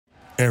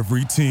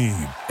Every team,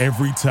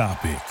 every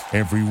topic,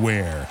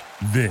 everywhere.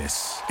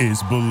 This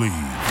is Believe.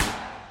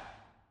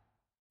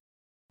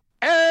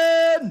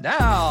 And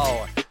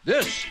now,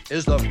 this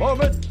is the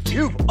moment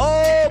you've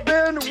all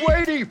been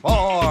waiting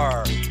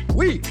for.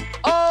 We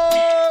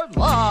are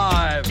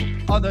live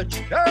on the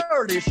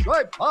Charity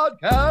Stripe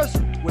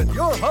podcast with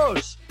your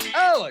hosts,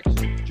 Alex,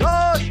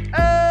 Josh,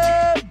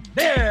 and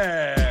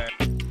Nick.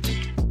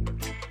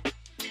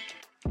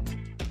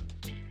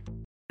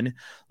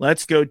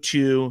 Let's go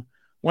to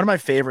one of my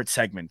favorite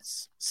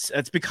segments.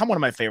 It's become one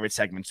of my favorite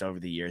segments over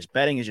the years.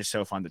 Betting is just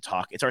so fun to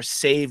talk. It's our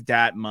Save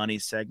That Money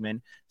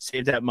segment.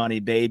 Save That Money,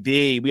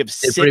 baby. We have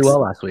did pretty well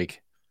last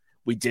week.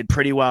 We did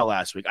pretty well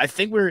last week. I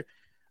think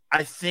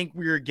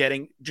we're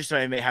getting, just so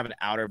I may have an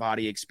outer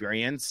body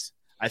experience.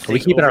 Are we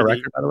keeping our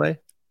record, by the way?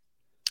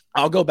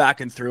 I'll go back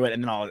and through it,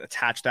 and then I'll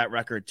attach that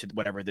record to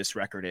whatever this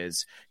record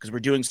is, because we're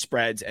doing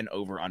spreads and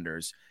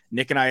over-unders.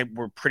 Nick and I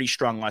were pretty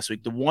strong last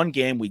week. The one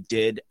game we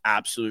did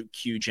absolute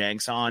Q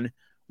janks on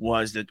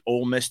was the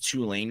Ole Miss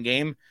Tulane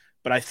game.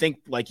 But I think,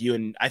 like you,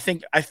 and I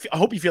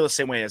hope you feel the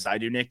same way as I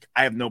do, Nick.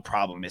 I have no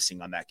problem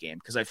missing on that game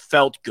because I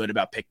felt good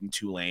about picking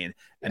Tulane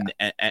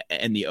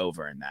and the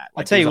over in that.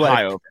 I'll tell you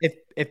what,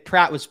 if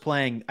Pratt was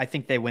playing, I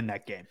think they win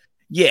that game.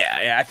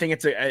 Yeah, I think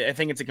it's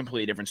a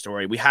completely different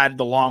story. We had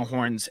the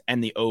Longhorns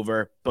and the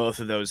over, both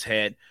of those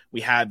hit.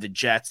 We had the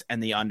Jets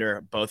and the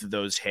under, both of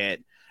those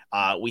hit.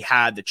 We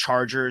had the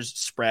Chargers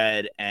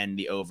spread and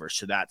the over,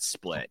 so that's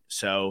split.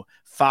 So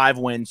 5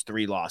 wins,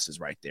 3 losses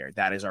right there.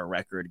 That is our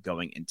record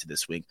going into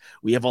this week.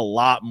 We have a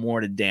lot more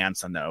to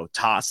dance on, though.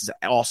 Toss has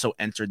also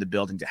entered the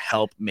building to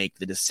help make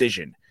the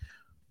decision.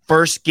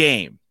 First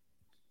game,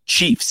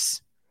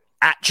 Chiefs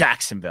at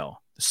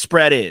Jacksonville. The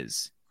spread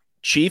is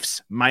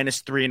Chiefs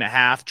minus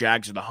 3.5.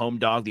 Jags are the home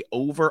dog. The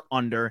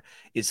over-under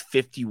is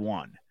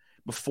 51.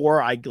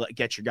 Before I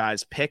get your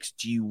guys' picks,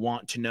 do you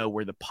want to know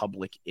where the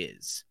public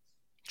is?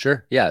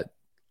 Sure. Yeah.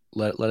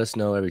 Let us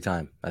know every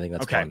time. I think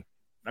that's fun.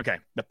 Okay.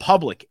 The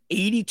public,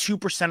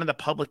 82% of the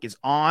public is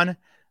on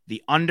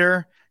the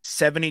under.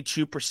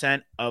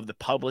 72% of the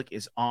public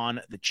is on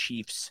the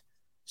Chiefs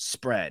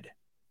spread.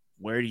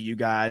 Where do you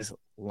guys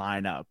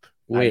line up?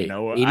 Wait,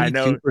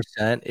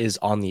 82% is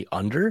on the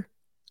under?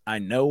 I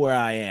know where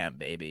I am,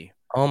 baby.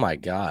 Oh my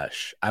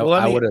gosh. I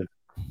would have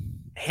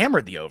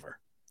hammered the over.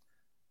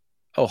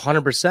 Oh,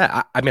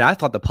 100%. I mean, I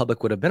thought the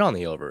public would have been on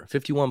the over.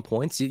 51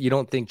 points. You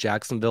don't think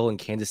Jacksonville and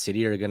Kansas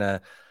City are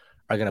gonna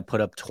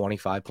put up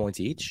 25 points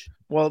each?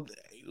 Well,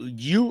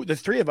 the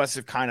three of us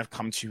have kind of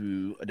come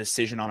to a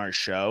decision on our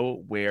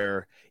show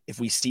where if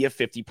we see a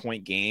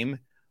 50-point game,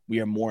 we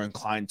are more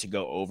inclined to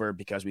go over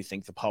because we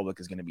think the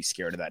public is going to be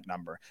scared of that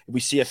number. If we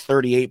see a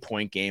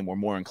 38-point game, we're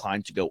more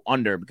inclined to go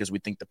under because we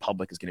think the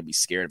public is going to be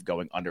scared of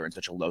going under in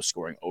such a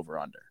low-scoring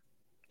over-under.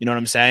 You know what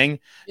I'm saying?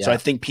 Yeah. So I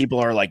think people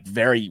are like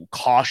very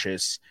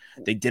cautious.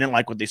 They didn't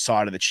like what they saw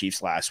out of the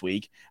Chiefs last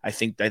week. I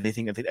think they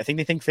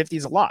think 50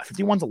 is a lot.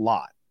 51's a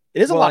lot.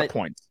 It is a lot of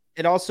points.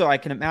 It also, I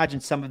can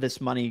imagine some of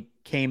this money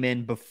came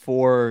in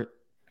before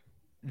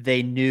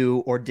they knew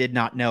or did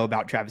not know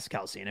about Travis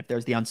Kelce. And if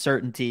there's the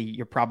uncertainty,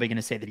 you're probably going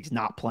to say that he's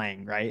not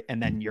playing, right?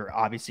 And then you're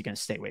obviously going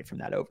to stay away from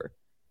that over.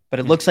 But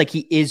it looks like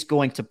he is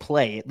going to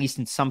play, at least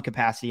in some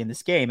capacity in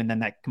this game. And then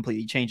that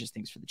completely changes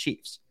things for the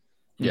Chiefs.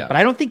 Yeah. But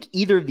I don't think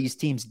either of these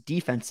teams'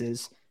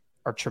 defenses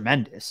are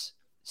tremendous.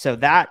 So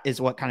that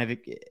is what kind of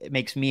it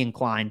makes me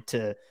inclined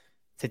to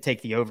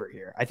take the over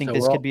here. I think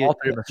this could be all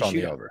three of us on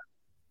the over.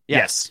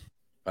 Yes.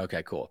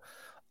 Okay, cool.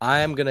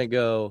 I'm gonna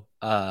go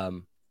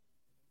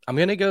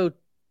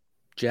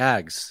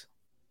Jags,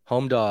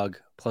 home dog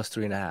plus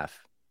 3.5.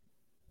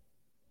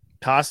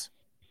 Toss.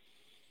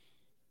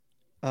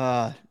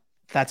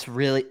 It's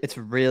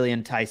really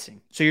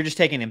enticing. So you're just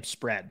taking him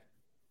spread,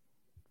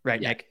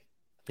 right, Nick?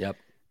 Yep.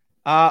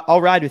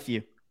 I'll ride with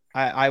you.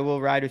 I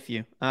will ride with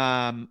you.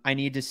 I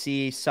need to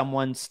see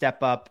someone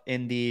step up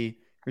in the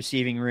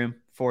receiving room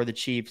for the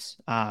Chiefs.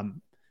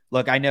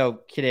 Look, I know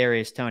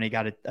Kadarius Toney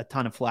got a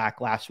ton of flack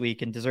last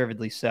week, and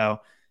deservedly so.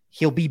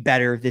 He'll be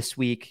better this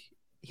week.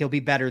 He'll be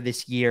better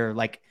this year.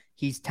 Like,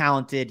 he's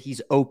talented.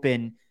 He's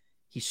open.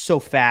 He's so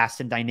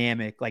fast and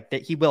dynamic. Like,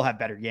 that, he will have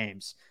better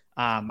games.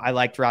 I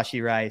liked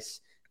Rashee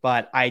Rice,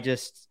 but I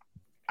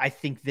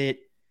think that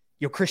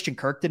Christian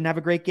Kirk didn't have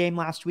a great game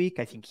last week.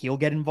 I think he'll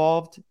get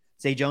involved.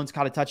 Zay Jones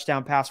caught a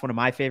touchdown pass, one of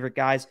my favorite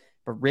guys.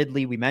 But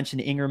Ridley, we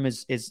mentioned Ingram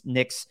is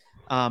Nick's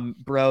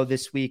bro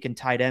this week and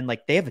tight end.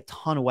 Like, they have a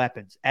ton of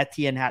weapons.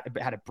 Etienne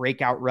had a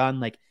breakout run.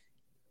 Like,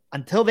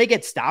 until they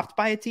get stopped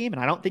by a team,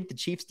 and I don't think the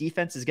Chiefs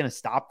defense is going to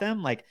stop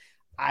them. Like,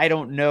 I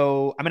don't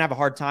know. I'm going to have a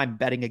hard time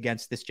betting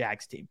against this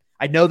Jags team.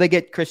 I know they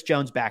get Chris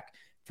Jones back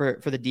for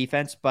the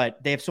defense,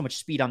 but they have so much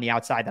speed on the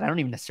outside that I don't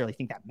even necessarily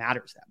think that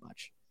matters that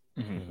much.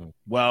 Mm-hmm.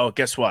 Well,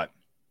 guess what?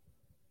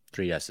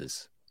 3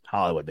 yeses.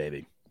 Hollywood,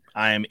 baby.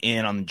 I am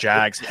in on the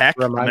Jags. Heck,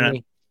 remind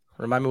me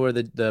where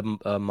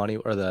the money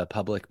or the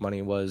public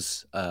money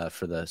was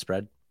for the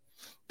spread.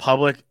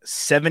 Public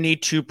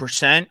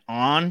 72%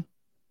 on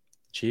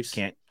Chiefs.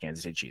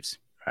 Kansas City Chiefs.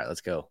 All right,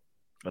 let's go.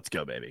 Let's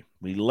go, baby.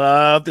 We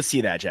love to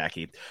see that,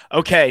 Jackie.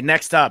 Okay,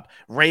 next up,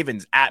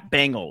 Ravens at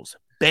Bengals.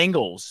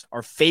 Bengals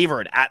are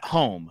favored at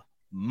home,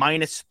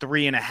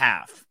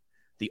 -3.5.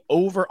 The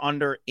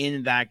over-under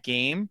in that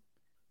game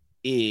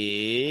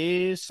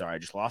is, sorry, I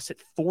just lost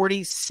it,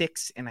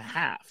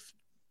 46.5.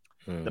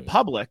 The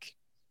public,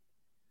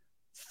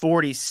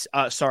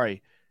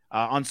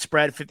 on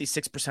spread,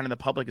 56% of the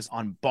public is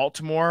on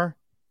Baltimore,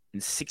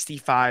 and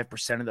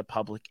 65% of the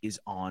public is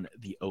on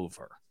the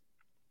over.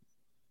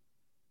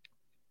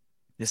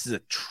 This is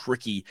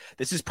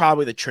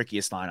probably the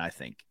trickiest line, I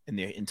think, in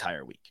the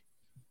entire week.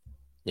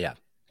 Yeah,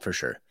 for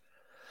sure.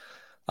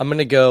 I'm going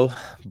to go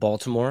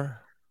Baltimore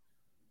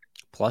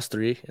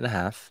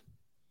 +3.5,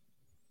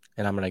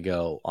 and I'm going to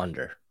go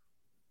under.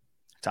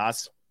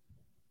 Toss?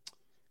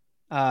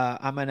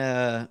 I'm going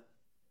to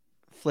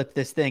flip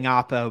this thing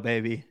oppo,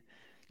 baby.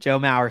 Joe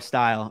Mauer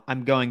style.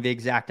 I'm going the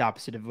exact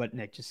opposite of what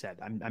Nick just said.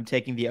 I'm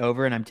taking the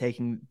over, and I'm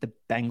taking the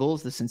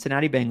Bengals, the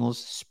Cincinnati Bengals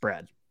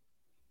spread.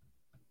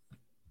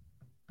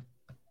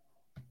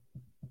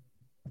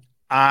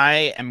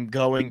 I am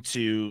going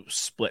to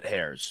split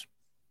hairs.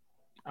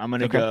 I'm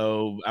gonna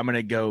go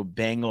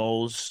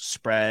Bengals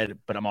spread,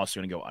 but I'm also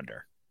gonna go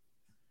under.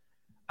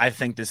 I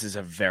think this is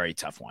a very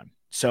tough one.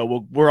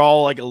 So we're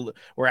all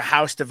we're a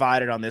house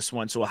divided on this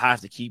one, so we'll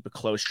have to keep a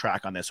close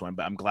track on this one.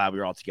 But I'm glad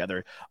we're all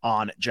together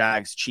on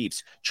Jags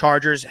Chiefs.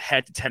 Chargers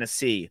head to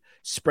Tennessee.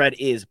 Spread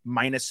is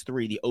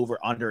 -3. The over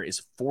under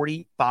is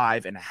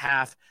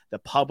 45.5. The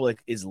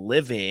public is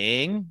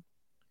living.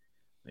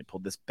 Let me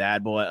pull this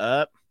bad boy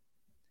up.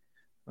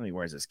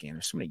 Where's this game?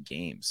 There's so many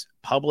games.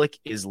 Public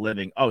is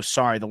living. Oh,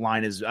 sorry. The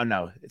line is,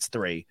 no, it's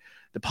 3.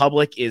 The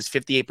public is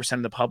 58%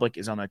 of the public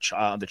is on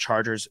the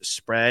Chargers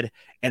spread,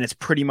 and it's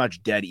pretty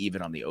much dead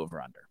even on the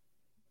over-under.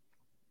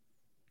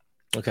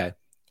 Okay.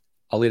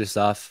 I'll lead us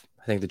off.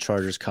 I think the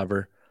Chargers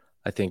cover.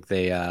 I think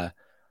they have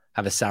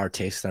a sour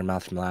taste in their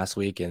mouth from last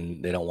week,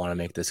 and they don't want to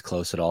make this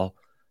close at all.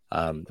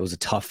 It was a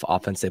tough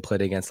offense they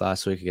played against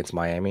last week against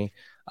Miami,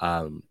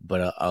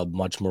 but a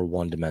much more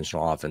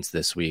one-dimensional offense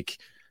this week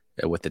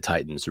with the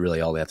Titans.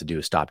 Really, all they have to do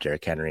is stop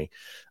Derrick Henry.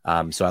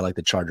 So I like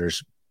the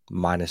Chargers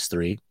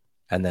 -3,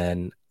 and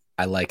then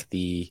I like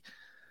the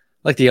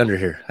under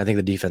here. I think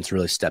the defense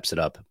really steps it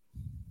up.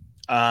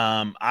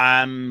 I'm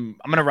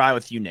gonna ride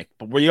with you, Nick,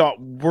 but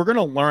we're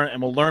gonna learn,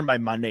 and we'll learn by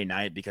Monday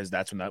night because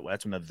that's when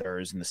the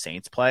Thurs and the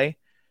Saints play.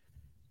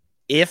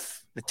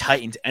 If the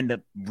Titans end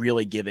up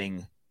really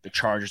giving the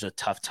Chargers a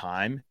tough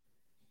time,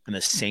 and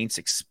the Saints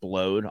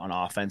explode on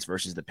offense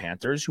versus the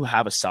Panthers, who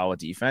have a solid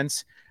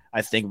defense,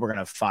 I think we're going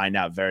to find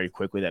out very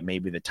quickly that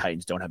maybe the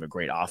Titans don't have a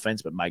great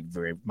offense, but Mike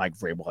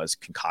Vrabel has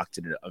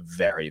concocted a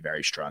very,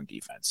 very strong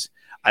defense.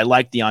 I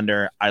like the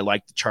under. I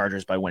like the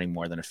Chargers by winning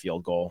more than a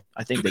field goal.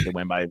 I think they could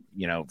win by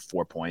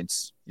 4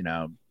 points.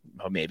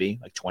 Maybe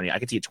like 20. I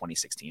could see it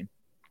 2016.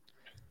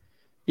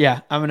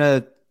 Yeah, I'm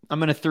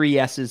gonna 3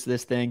 yeses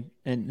this thing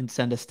and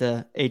send us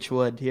to H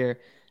Wood here.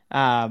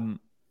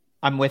 I'm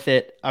with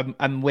it.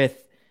 I'm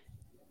with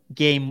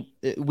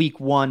week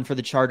 1 for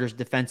the Chargers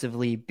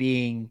defensively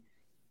being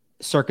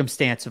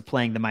circumstance of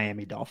playing the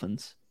Miami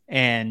Dolphins,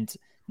 and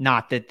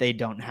not that they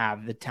don't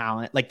have the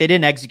talent. Like, they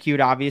didn't execute,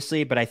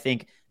 obviously, but I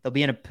think they'll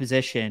be in a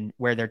position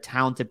where their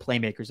talented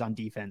playmakers on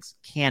defense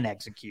can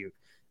execute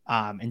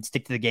and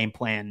stick to the game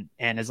plan.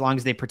 And as long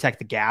as they protect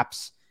the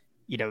gaps,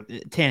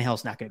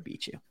 Tannehill's not going to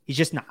beat you. He's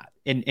just not.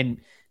 And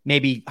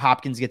maybe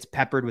Hopkins gets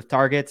peppered with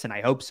targets, and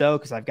I hope so,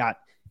 because I've got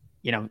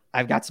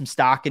some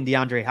stock in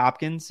DeAndre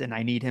Hopkins, and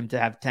I need him to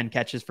have 10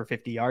 catches for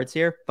 50 yards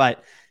here.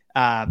 But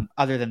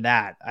other than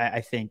that,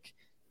 I think,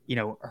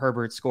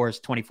 Herbert scores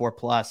 24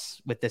 plus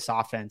with this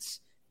offense,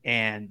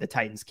 and the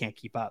Titans can't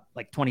keep up.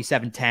 Like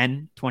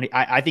 27-10, 20.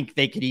 I think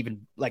they could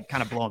even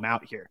kind of blow them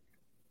out here.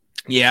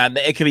 Yeah,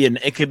 it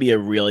could be a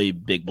really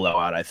big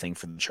blowout, I think,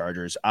 for the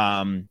Chargers.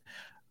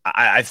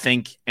 I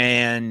think,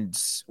 and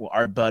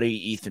our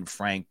buddy Ethan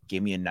Frank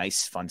gave me a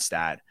nice fun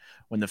stat.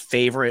 When the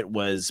favorite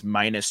was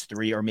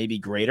 -3 or maybe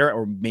greater,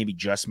 or maybe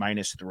just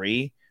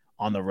 -3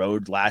 on the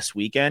road last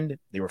weekend,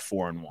 they were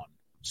 4-1.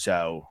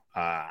 So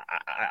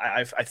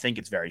I think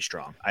it's very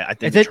strong. I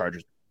think the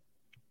Chargers.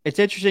 It's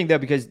interesting, though,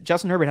 because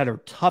Justin Herbert had a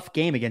tough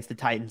game against the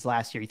Titans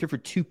last year. He threw for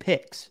 2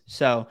 picks.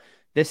 So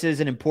this is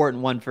an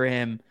important one for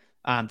him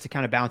to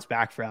kind of bounce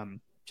back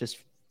from, just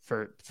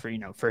for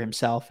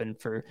himself and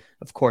for,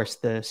 of course,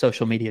 the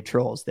social media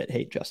trolls that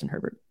hate Justin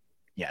Herbert.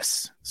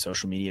 Yes,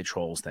 social media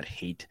trolls that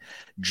hate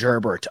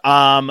Gerbert.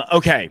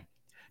 Okay,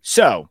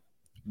 so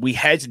we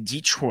head to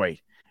Detroit,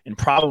 and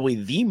probably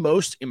the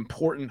most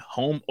important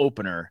home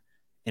opener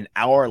in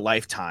our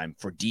lifetime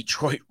for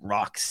Detroit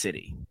Rock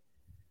City.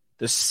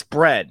 The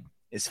spread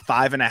is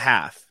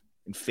 5.5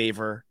 in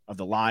favor of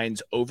the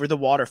Lions over the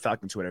Water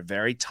Falcons, who had a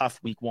very tough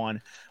week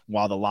 1,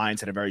 while the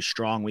Lions had a very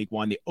strong week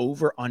 1. The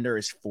over-under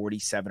is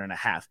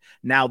 47.5.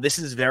 Now, this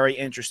is very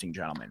interesting,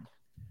 gentlemen.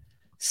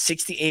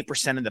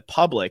 68% of the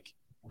public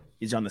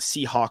is on the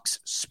Seahawks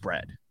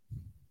spread.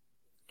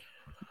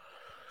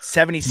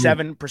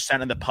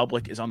 77% of the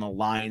public is on the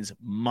Lions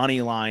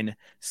money line.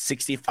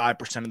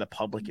 65% of the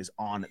public is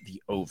on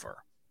the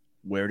over.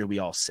 Where do we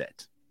all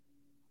sit?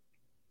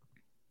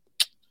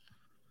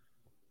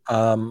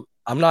 I'm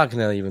not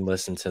going to even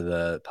listen to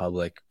the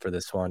public for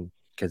this one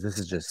because this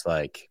is just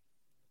like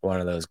one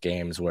of those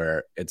games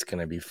where it's going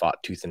to be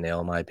fought tooth and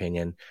nail, in my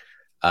opinion.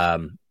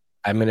 I'm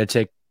going to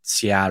take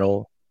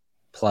Seattle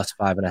plus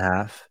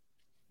 5.5.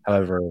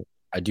 However,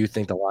 I do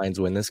think the Lions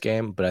win this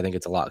game, but I think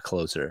it's a lot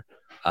closer.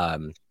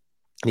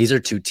 These are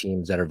two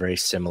teams that are very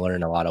similar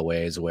in a lot of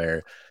ways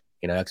where,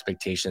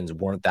 expectations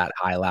weren't that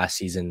high last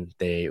season.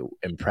 They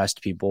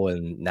impressed people,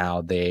 and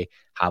now they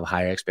have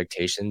higher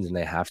expectations, and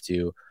they have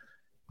to,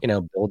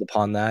 build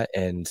upon that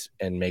and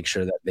make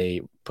sure that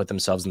they put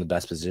themselves in the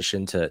best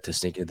position to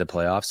sneak into the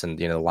playoffs. And,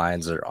 the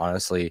Lions are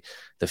honestly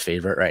the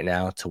favorite right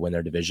now to win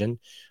their division.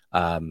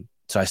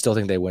 So I still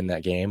think they win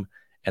that game,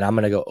 and I'm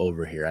going to go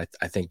over here.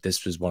 I think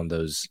this was one of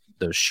those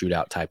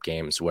shootout type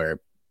games where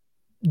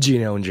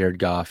Gino and Jared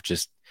Goff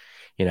just,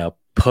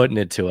 putting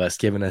it to us,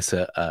 giving us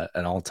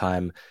an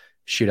all-time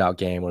shootout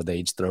game where they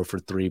each throw for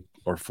 3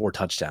 or 4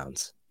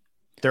 touchdowns.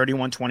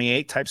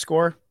 31-28 type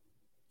score?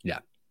 Yeah.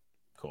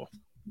 Cool.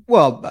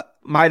 Well,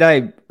 might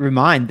I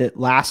remind that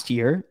last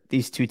year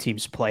these two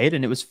teams played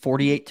and it was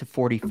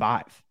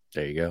 48-45.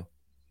 There you go.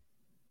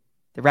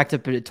 They racked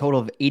up a total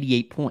of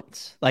 88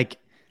 points. Like,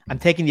 I'm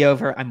taking the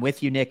over. I'm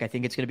with you, Nick. I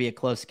think it's going to be a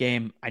close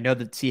game. I know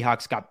that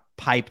Seahawks got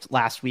piped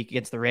last week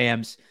against the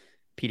Rams.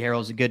 Pete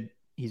Carroll's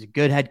he's a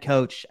good head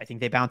coach. I think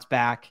they bounce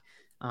back.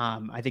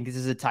 I think this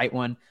is a tight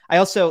one. I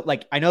also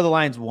I know the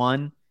Lions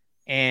won,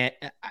 and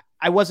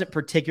I wasn't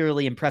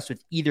particularly impressed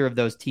with either of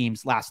those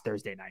teams last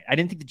Thursday night. I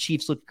didn't think the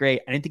Chiefs looked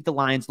great. I didn't think the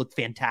Lions looked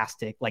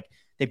fantastic.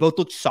 They both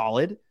looked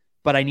solid,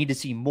 but I need to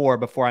see more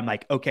before I'm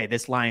like, okay,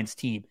 this Lions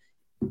team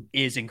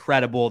is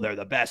incredible. They're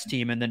the best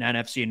team in the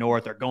NFC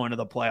North. They're going to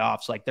the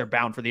playoffs. They're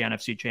bound for the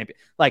NFC champion.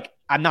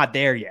 I'm not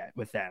there yet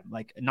with them.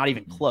 Not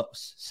even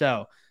close.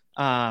 So,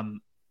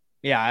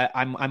 yeah,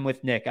 I'm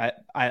with Nick.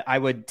 I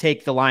would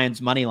take the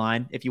Lions money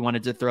line if you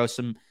wanted to throw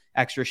some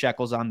extra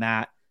shekels on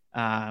that.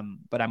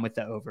 But I'm with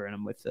the over, and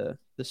I'm with the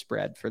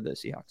spread for the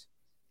Seahawks.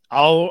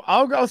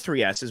 I'll go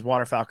 3 S's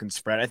Water Falcons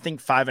spread. I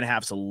think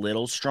 5.5 is a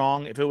little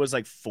strong. If it was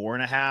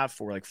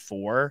 4.5 or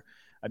 4,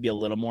 I'd be a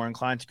little more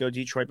inclined to go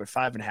Detroit, but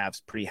 5.5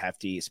 is pretty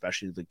hefty,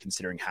 especially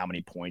considering how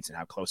many points and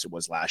how close it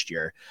was last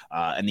year.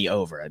 And the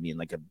over, I mean,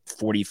 a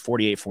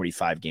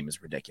 48-45 game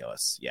is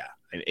ridiculous. Yeah.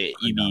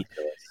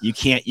 You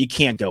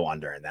can't go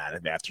under in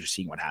that after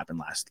seeing what happened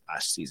last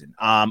season.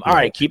 All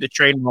right, keep the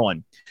train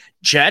rolling.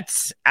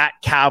 Jets at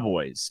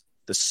Cowboys.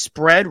 The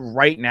spread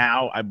right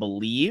now, I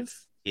believe,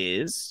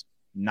 is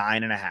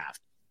 9.5.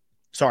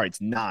 Sorry,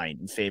 it's 9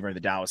 in favor of the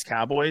Dallas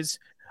Cowboys.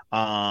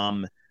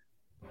 55%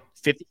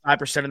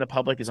 of the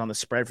public is on the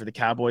spread for the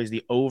Cowboys.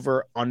 The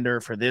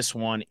over-under for this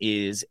one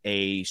is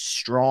a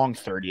strong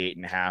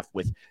 38.5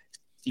 with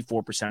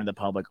 64% of the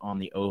public on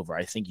the over.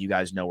 I think you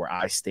guys know where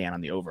I stand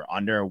on the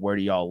over-under. Where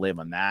do y'all live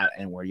on that,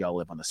 and where do y'all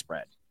live on the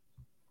spread?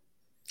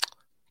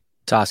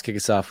 Toss, kick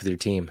us off with your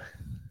team.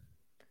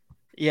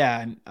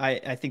 Yeah,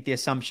 I think the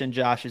assumption,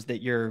 Josh, is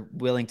that you're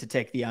willing to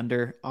take the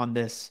under on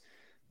this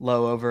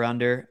low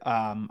over-under.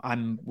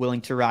 I'm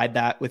willing to ride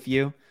that with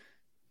you.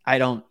 I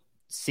don't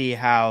see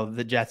how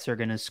the Jets are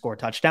going to score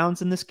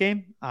touchdowns in this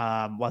game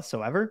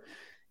whatsoever.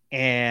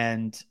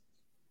 And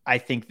I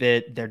think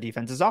that their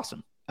defense is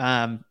awesome.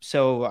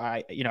 So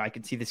I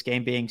could see this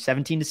game being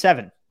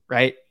 17-7,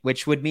 right?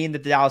 Which would mean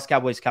that the Dallas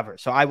Cowboys cover.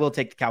 So I will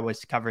take the Cowboys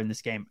to cover in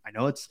this game. I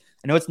know it's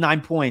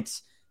 9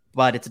 points,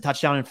 but it's a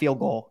touchdown and field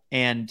goal.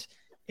 And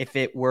if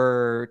it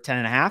were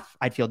 10.5,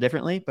 I'd feel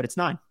differently, but it's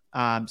 9.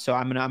 So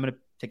I'm going to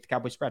take the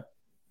Cowboys spread.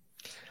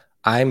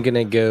 I'm going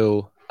to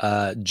go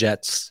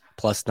Jets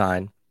plus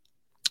 9.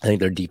 I think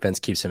their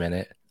defense keeps him in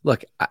it.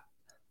 Look,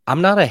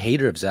 I'm not a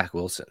hater of Zach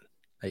Wilson.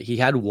 He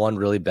had one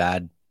really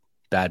bad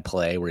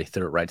play where he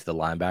threw it right to the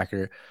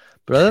linebacker.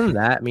 But other than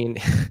that, I mean,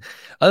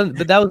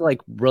 but that was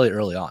really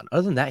early on.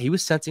 Other than that, he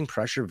was sensing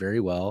pressure very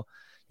well.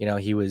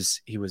 He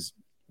was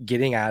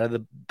getting out of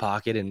the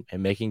pocket and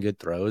making good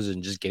throws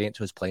and just getting it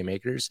to his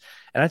playmakers.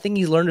 And I think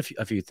he's learned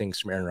a few things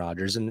from Aaron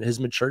Rodgers and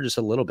has matured just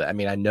a little bit. I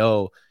mean, I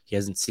know he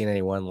hasn't seen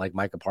anyone like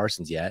Micah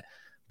Parsons yet,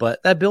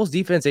 but that Bills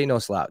defense ain't no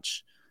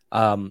slouch.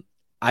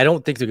 I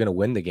don't think they're going to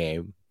win the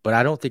game, but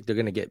I don't think they're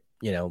going to get,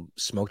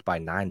 smoked by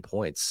 9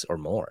 points or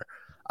more.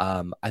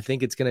 I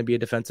think it's going to be a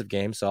defensive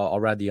game, so I'll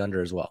ride the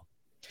under as well.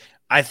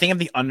 I think if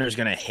the under is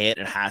going to hit,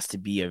 it has to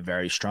be a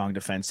very strong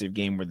defensive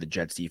game where the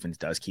Jets defense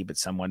does keep it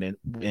somewhat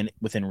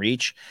within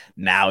reach.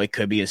 Now it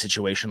could be a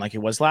situation like it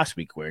was last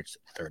week where it's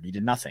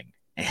 30-0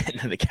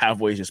 and the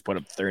Cowboys just put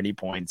up 30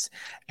 points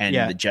and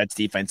the Jets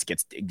defense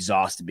gets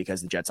exhausted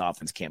because the Jets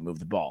offense can't move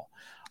the ball.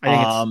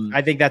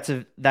 I think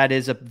that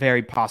is a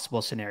very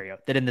possible scenario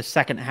that in the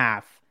second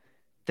half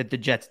that the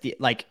Jets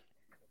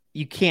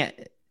you can't.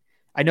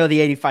 I know the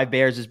 85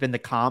 Bears has been the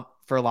comp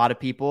for a lot of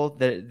people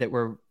that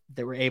were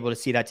able to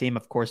see that team.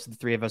 Of course, the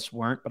three of us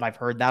weren't, but I've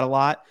heard that a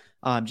lot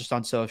just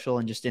on social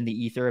and just in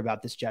the ether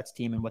about this Jets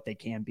team and what they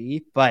can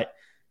be. But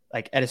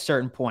at a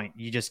certain point,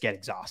 you just get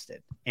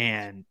exhausted,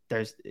 and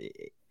there's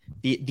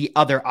the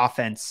other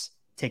offense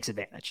takes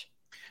advantage.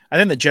 I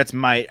think the Jets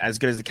might, as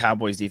good as the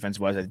Cowboys defense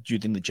was, I do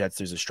think the Jets,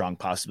 there's a strong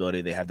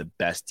possibility they have the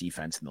best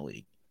defense in the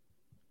league.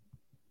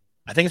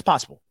 I think it's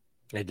possible.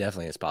 It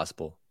definitely is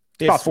possible.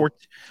 They had four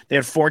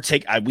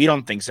we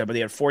don't think so, but they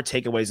had 4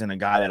 takeaways and a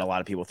guy that a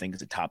lot of people think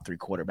is a top 3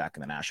 quarterback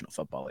in the National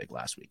Football League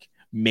last week.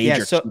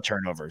 Major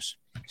turnovers.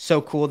 So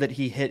cool that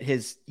he hit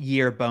his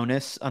year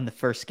bonus on the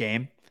first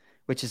game,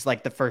 which is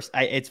like the first.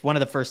 It's one of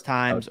the first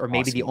times, or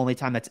maybe the only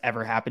time that's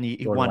ever happened.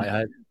 He won.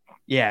 Whitehead.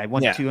 Yeah, he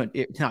won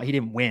Yeah. No, he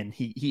didn't win.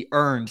 He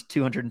earned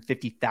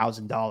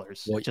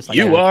 $250,000. Well, Just like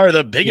You are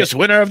the biggest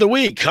winner of the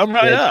week. Come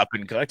right up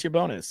and collect your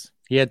bonus.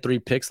 He had 3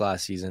 picks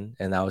last season,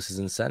 and that was his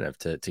incentive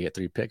to get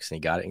 3 picks, and he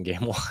got it in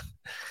game 1.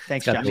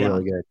 Thanks, Got Josh.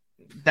 really good.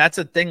 That's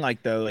a thing.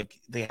 Like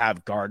they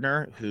have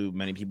Gardner, who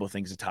many people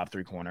think is a top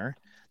 3 corner.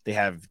 They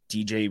have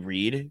DJ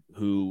Reed,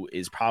 who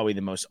is probably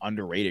the most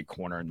underrated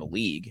corner in the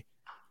league.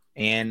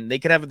 And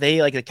like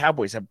the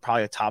Cowboys have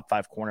probably a top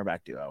 5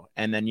 cornerback duo.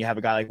 And then you have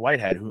a guy like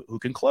Whitehead who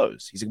can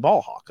close. He's a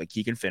ball hawk. Like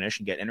he can finish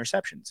and get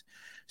interceptions.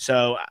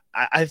 So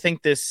I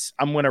think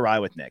I'm going to ride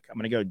with Nick. I'm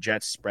going to go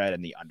Jets spread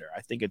and the under.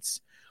 I think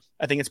it's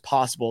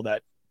possible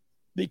that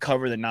they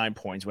cover the 9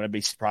 points. Wouldn't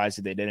be surprised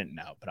if they didn't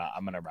know, but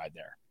I'm going to ride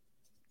there.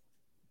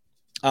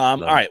 All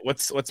right,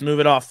 let's move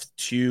it off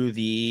to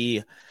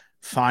the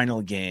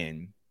final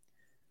game.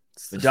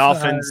 The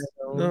Dolphins.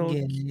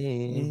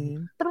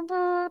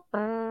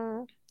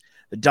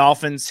 The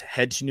Dolphins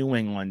head to New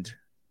England.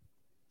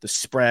 The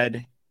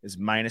spread is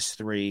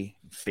 -3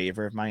 in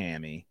favor of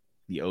Miami.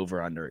 The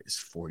over-under is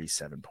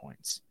 47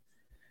 points.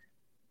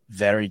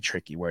 Very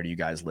tricky. Where do you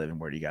guys live and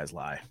where do you guys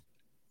lie?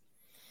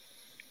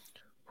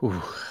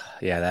 Whew.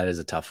 Yeah, that is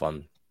a tough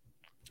one.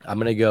 I'm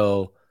going to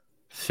go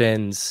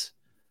Phins.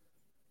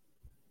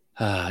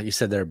 You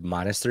said they're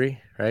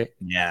 -3, right?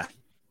 Yeah.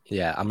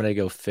 Yeah, I'm going to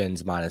go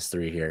Phins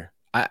 -3 here.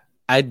 I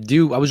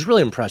was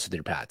really impressed with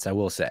your Pats, I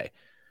will say.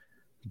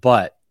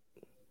 But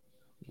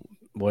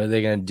what are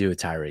they going to do with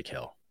Tyreek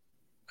Hill?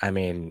 I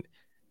mean,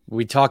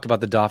 we talked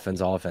about the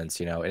Dolphins offense,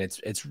 and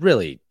it's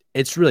really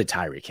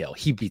Tyreek Hill.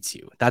 He beats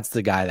you. That's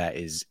the guy that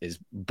is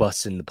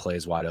busting the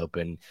plays wide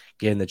open,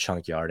 getting the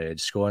chunk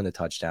yardage, scoring the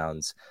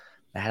touchdowns.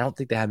 I don't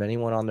think they have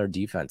anyone on their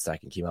defense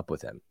that can keep up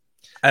with him.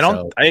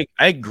 I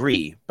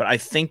agree, but I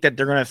think that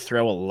they're going to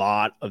throw a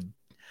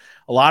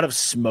lot of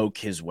smoke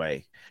his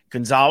way.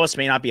 Gonzalez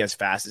may not be as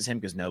fast as him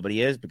because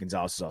nobody is, but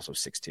Gonzalez is also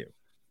 6'2".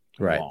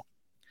 Right. Long.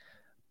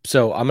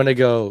 So I'm going to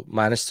go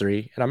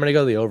 -3, and I'm going to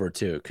go the over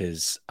too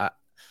because, I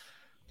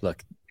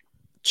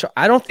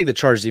don't think the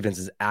Chargers defense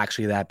is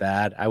actually that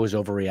bad. I was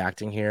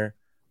overreacting here,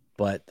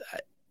 but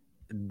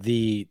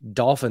the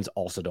Dolphins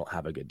also don't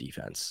have a good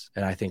defense.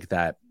 And I think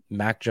that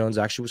Mac Jones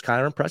actually was kind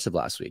of impressive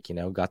last week,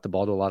 got the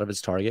ball to a lot of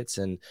his targets,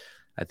 and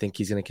I think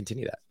he's going to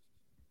continue that.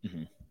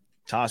 Mm-hmm.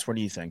 Toss, what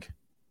do you think?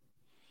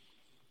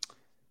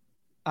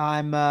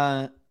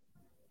 I'm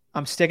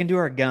sticking to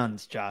our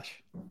guns,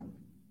 Josh.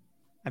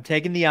 I'm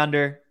taking the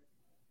under,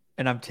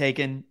 and I'm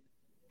taking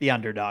the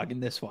underdog in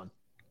this one.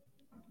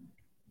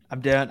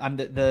 I'm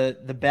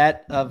the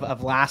bet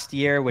of last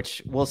year,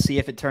 which we'll see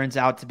if it turns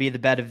out to be the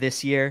bet of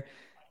this year.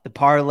 The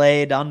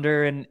parlayed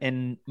under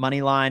and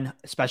money line,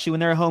 especially when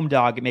they're a home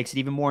dog, it makes it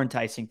even more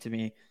enticing to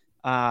me.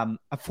 A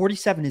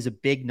 47 is a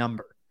big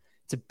number.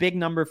 It's a big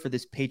number for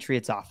this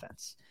Patriots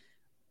offense.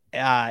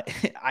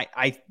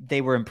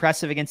 They were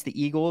impressive against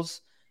the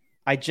Eagles.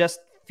 I just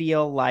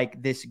feel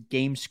like this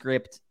game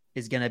script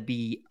is going to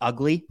be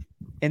ugly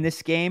in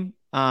this game.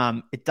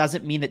 It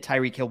doesn't mean that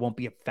Tyreek Hill won't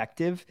be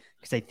effective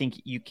because I think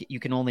you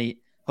can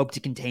only hope to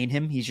contain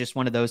him. He's just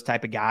one of those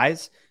type of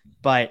guys,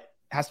 but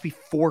it has to be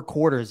 4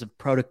 quarters of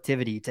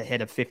productivity to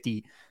hit a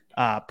 50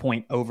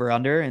 point over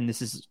under. And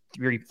this is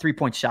 3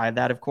 points shy of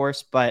that, of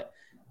course, but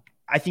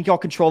I think y'all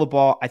control the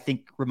ball. I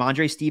think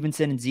Ramondre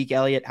Stevenson and Zeke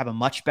Elliott have a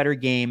much better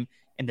game,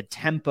 and the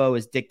tempo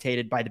is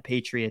dictated by the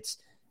Patriots.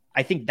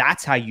 I think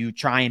that's how you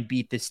try and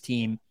beat this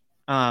team.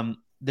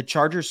 The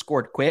Chargers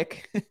scored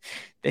quick.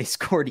 They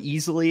scored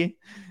easily.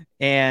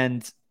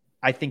 And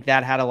I think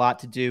that had a lot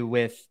to do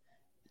with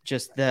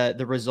just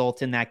the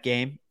result in that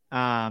game.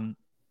 I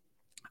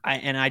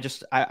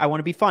want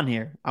to be fun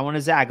here. I want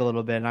to zag a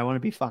little bit, and I want to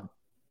be fun.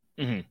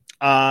 Mm-hmm.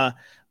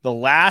 The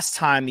last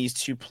time these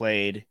two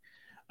played,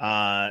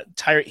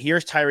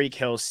 here's Tyreek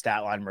Hill's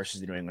stat line versus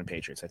the New England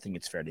Patriots. I think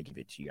it's fair to give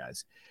it to you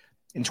guys.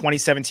 In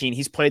 2017,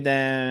 he's played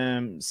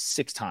them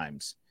 6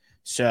 times.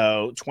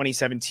 So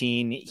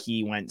 2017,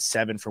 he went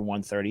 7 for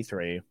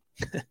 133.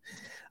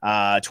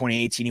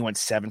 2018, he went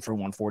 7 for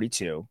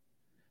 142.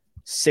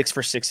 6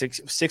 for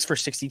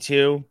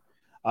 62.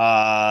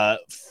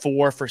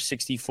 4 for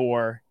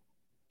 64.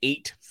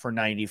 8 for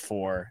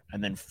 94,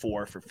 and then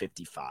 4 for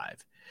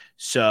 55.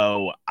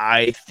 So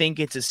I think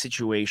it's a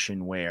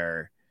situation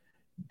where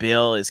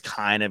Bill is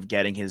kind of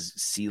getting his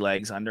sea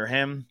legs under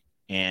him,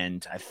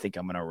 and I think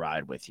I'm going to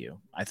ride with you.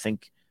 I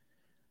think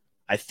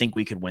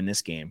we could win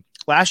this game.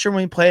 Last year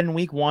when we played in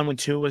week 1, when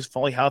Tua was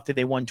fully healthy,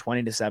 they won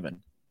 20-7.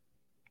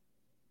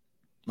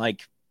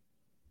 Like,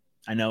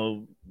 I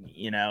know,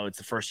 it's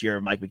the first year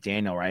of Mike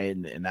McDaniel, right?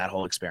 And that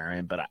whole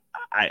experiment, but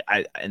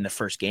I in the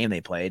first game they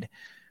played,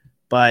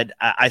 but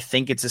I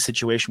think it's a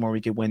situation where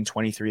we could win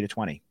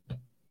 23-20.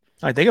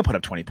 Like, they could put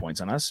up 20 points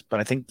on us, but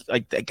I think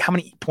like how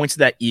many points did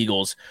that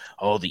Eagles?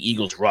 Oh, the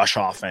Eagles rush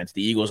offense,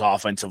 the Eagles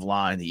offensive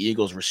line, the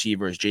Eagles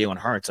receivers, Jalen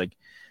Hurts. Like,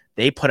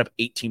 they put up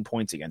 18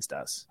 points against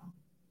us.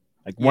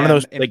 Like, one of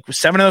those, like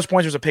 7 of those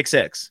points was a pick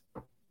six.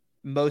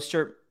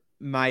 Mostert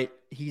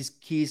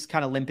he's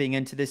kind of limping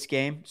into this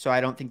game, so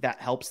I don't think that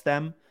helps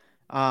them.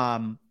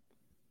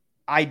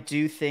 I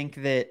do think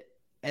that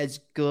as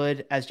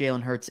good as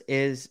Jalen Hurts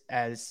is,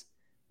 as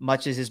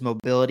much as his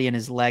mobility and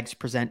his legs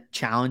present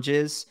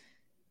challenges,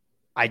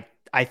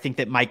 I think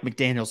that Mike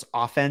McDaniel's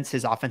offense,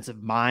 his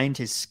offensive mind,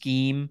 his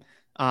scheme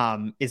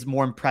is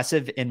more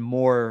impressive and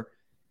more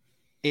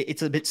 –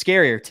 it's a bit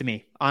scarier to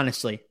me,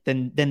 honestly,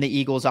 than the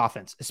Eagles'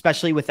 offense,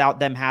 especially without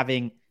them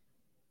having,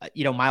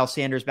 Miles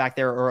Sanders back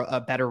there or a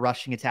better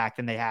rushing attack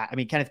than they had. I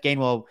mean, Kenneth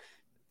Gainwell,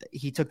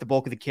 he took the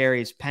bulk of the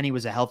carries. Penny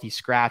was a healthy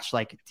scratch.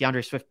 Like,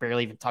 DeAndre Swift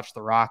barely even touched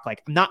the rock.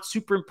 Like, I'm not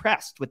super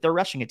impressed with their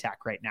rushing attack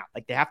right now.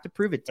 Like, they have to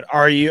prove it.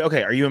 Were you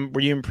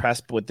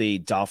impressed with the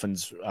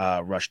Dolphins'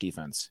 rush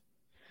defense?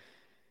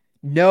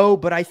 No,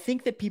 but I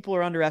think that people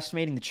are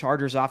underestimating the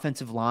Chargers'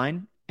 offensive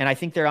line, and I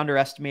think they're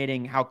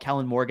underestimating how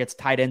Kellen Moore gets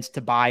tight ends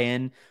to buy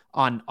in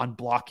on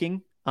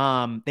blocking.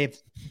 They have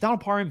Donald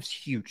Parham's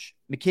huge.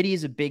 McKitty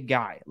is a big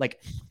guy.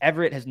 Like,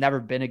 Everett has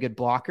never been a good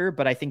blocker,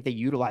 but I think they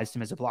utilized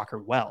him as a blocker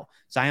well.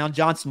 Zion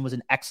Johnson was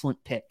an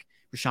excellent pick.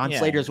 Rashawn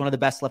Slater is one of the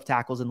best left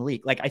tackles in the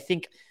league. Like, I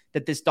think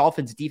that this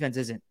Dolphins defense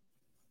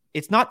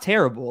it's not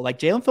terrible. Like,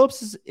 Jalen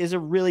Phillips is a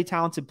really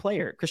talented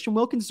player. Christian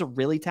Wilkins is a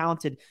really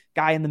talented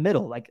guy in the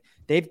middle. Like,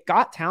 they've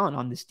got talent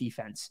on this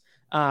defense.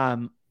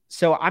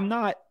 So I'm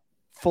not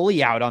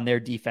fully out on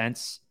their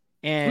defense.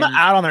 And I'm not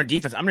out on their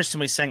defense. I'm just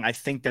simply saying I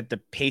think that the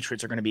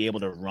Patriots are going to be able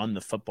to run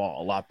the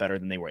football a lot better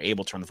than they were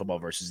able to run the football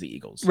versus the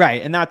Eagles.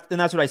 Right, and that's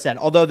what I said.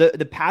 Although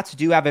the Pats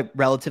do have a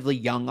relatively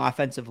young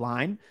offensive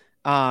line.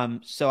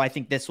 So I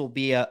think this will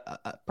be a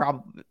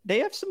problem. They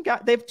have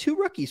they have 2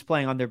 rookies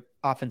playing on their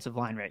offensive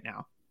line right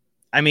now.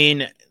 I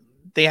mean,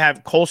 they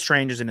have Cole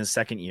Strange in his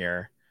second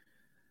year.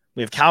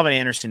 We have Calvin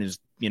Anderson who's,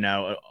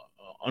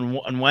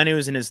 on when he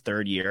was in his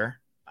 3rd year.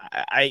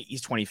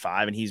 He's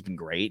 25 and he's been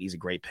great. He's a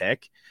great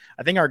pick.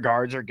 I think our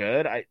guards are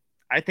good. I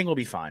think we'll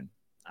be fine.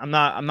 I'm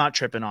not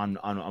tripping on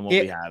what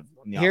we have.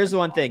 Here's the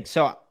one thing.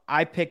 So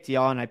I picked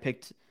y'all and I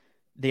picked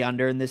the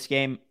under in this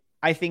game.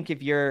 I think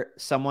if you're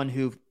someone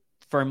who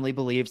firmly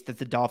believes that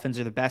the Dolphins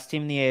are the best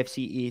team in the AFC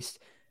East,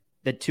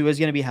 that Tua is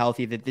going to be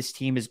healthy, that this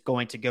team is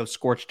going to go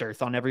scorched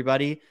earth on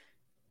everybody,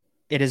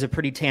 it is a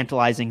pretty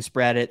tantalizing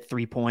spread at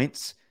 3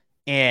 points.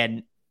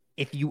 And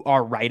if you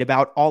are right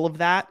about all of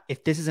that,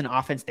 if this is an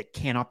offense that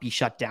cannot be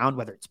shut down,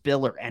 whether it's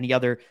Bill or any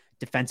other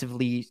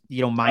defensively,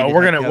 minded,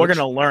 we're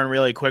gonna learn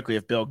really quickly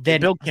if Bill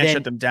can't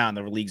shut them down,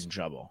 the league's in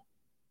trouble.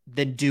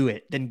 Then do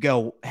it. Then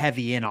go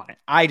heavy in on it.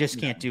 I just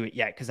can't do it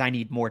yet because I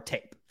need more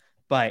tape.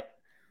 But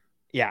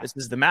yeah, this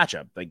is the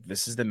matchup. Like,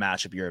 this is the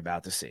matchup you're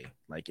about to see.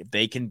 Like, if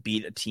they can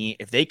beat a team,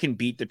 if they can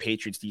beat the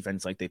Patriots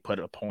defense like they put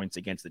up points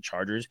against the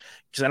Chargers,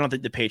 because I don't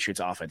think the Patriots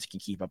offense can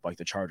keep up like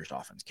the Chargers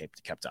offense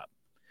kept up.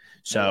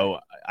 So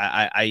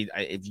I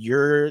if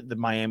you're the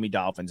Miami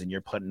Dolphins and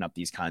you're putting up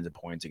these kinds of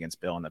points against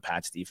Bill and the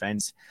Pats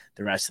defense,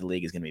 the rest of the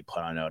league is going to be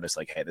put on notice.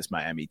 Like, hey, this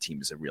Miami team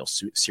is a real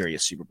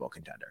serious Super Bowl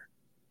contender.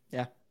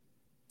 Yeah.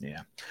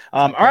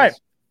 All right.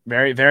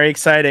 Very, very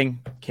exciting.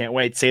 Can't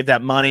wait. Save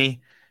that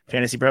money.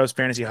 Fantasy Bros,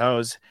 Fantasy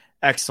Hoes.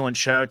 Excellent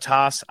show,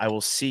 Toss. I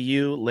will see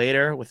you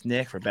later with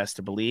Nick for Best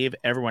to Believe.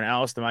 Everyone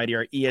else, the mighty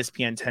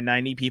ESPN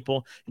 1090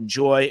 people,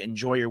 enjoy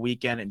your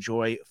weekend.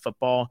 Enjoy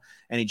football.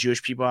 Any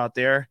Jewish people out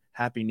there,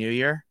 Happy New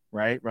Year,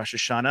 right? Rosh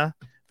Hashanah,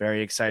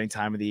 very exciting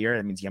time of the year.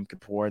 That means Yom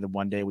Kippur, the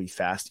one day we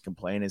fast and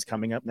complain, is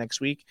coming up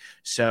next week.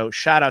 So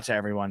shout out to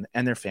everyone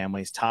and their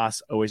families.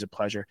 Toss, always a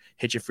pleasure.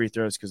 Hit your free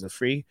throws because they're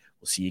free.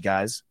 We'll see you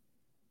guys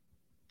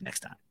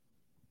next time.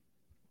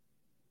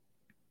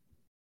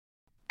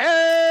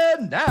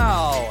 And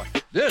now,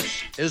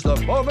 this is the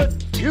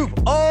moment you've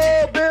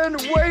all been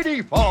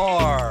waiting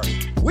for.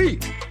 We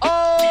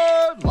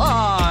are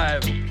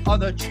live on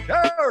the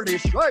Charity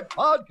Stripe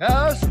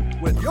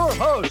podcast with your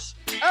hosts,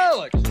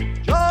 Alex,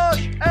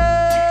 Josh,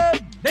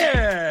 and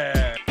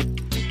Nick.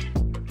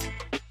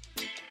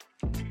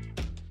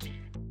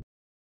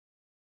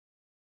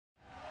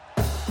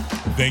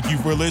 Thank you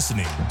for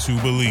listening to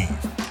Believe.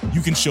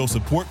 You can show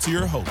support to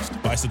your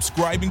host by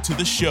subscribing to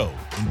the show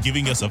and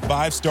giving us a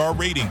 5-star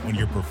rating on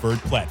your preferred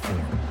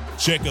platform.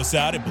 Check us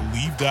out at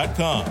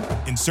Believe.com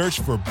and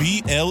search for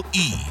BLEAV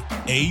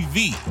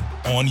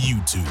on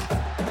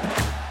YouTube.